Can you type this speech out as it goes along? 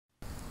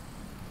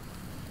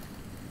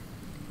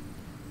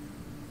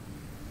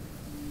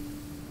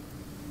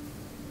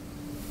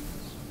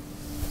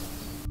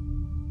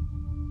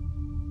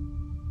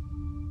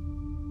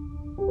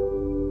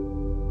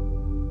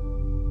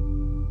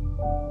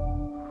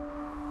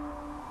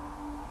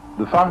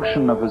The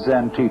function of a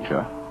Zen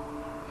teacher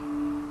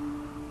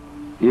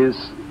is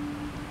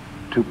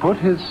to put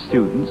his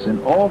students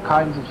in all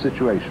kinds of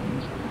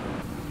situations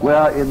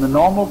where in the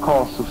normal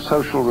course of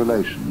social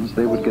relations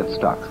they would get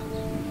stuck.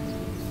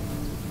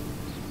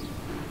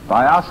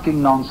 By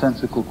asking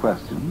nonsensical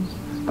questions,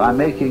 by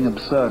making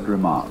absurd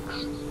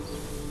remarks,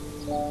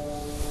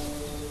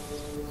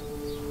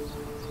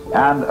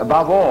 and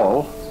above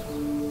all,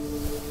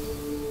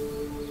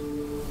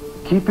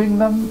 keeping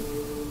them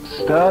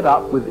stirred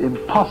up with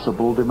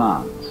impossible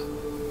demands.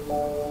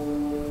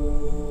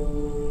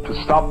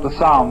 To stop the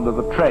sound of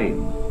a train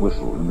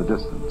whistle in the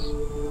distance,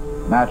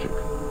 magic.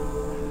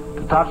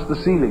 To touch the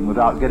ceiling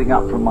without getting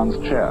up from one's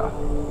chair.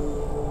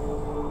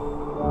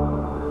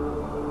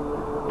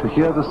 To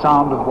hear the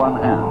sound of one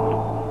hand.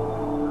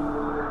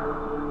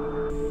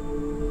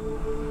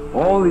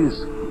 All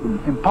these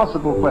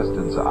impossible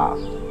questions are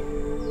asked.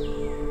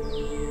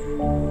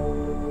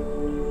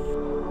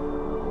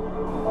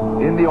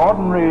 In the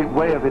ordinary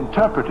way of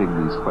interpreting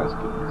these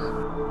questions,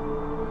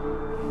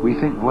 we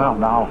think, well,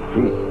 now,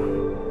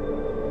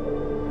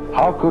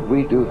 how could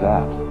we do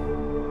that?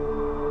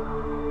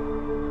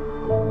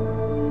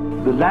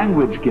 The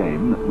language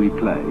game that we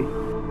play,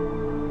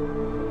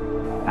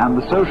 and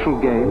the social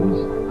games,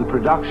 the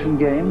production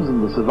games,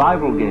 and the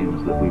survival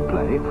games that we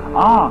play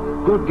are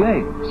good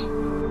games.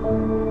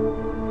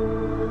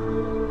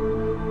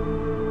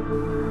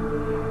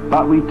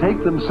 But we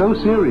take them so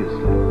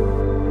seriously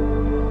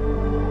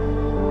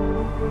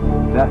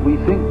that we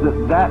think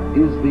that that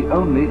is the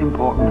only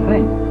important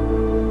thing.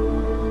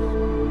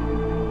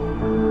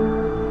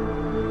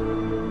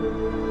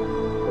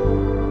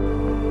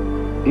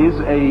 Is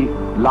a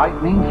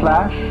lightning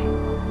flash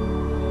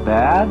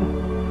bad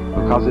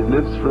because it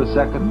lives for a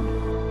second?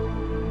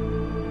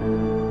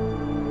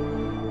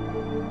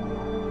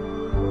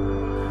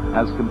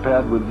 As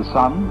compared with the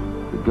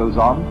sun that goes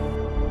on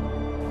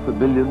for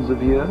billions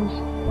of years?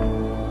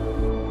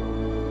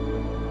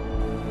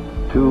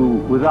 To,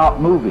 without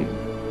moving,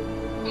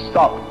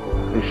 stop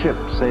a ship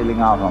sailing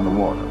out on the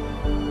water.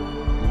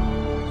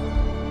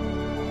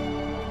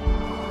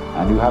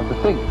 And you have to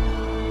think,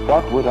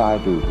 what would I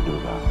do to do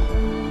that?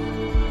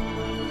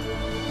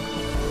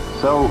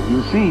 So,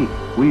 you see,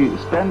 we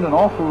spend an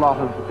awful lot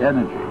of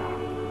energy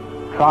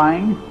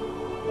trying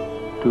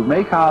to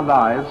make our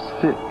lives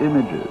fit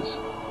images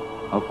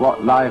of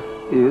what life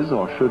is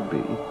or should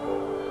be,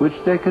 which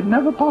they could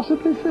never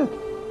possibly fit.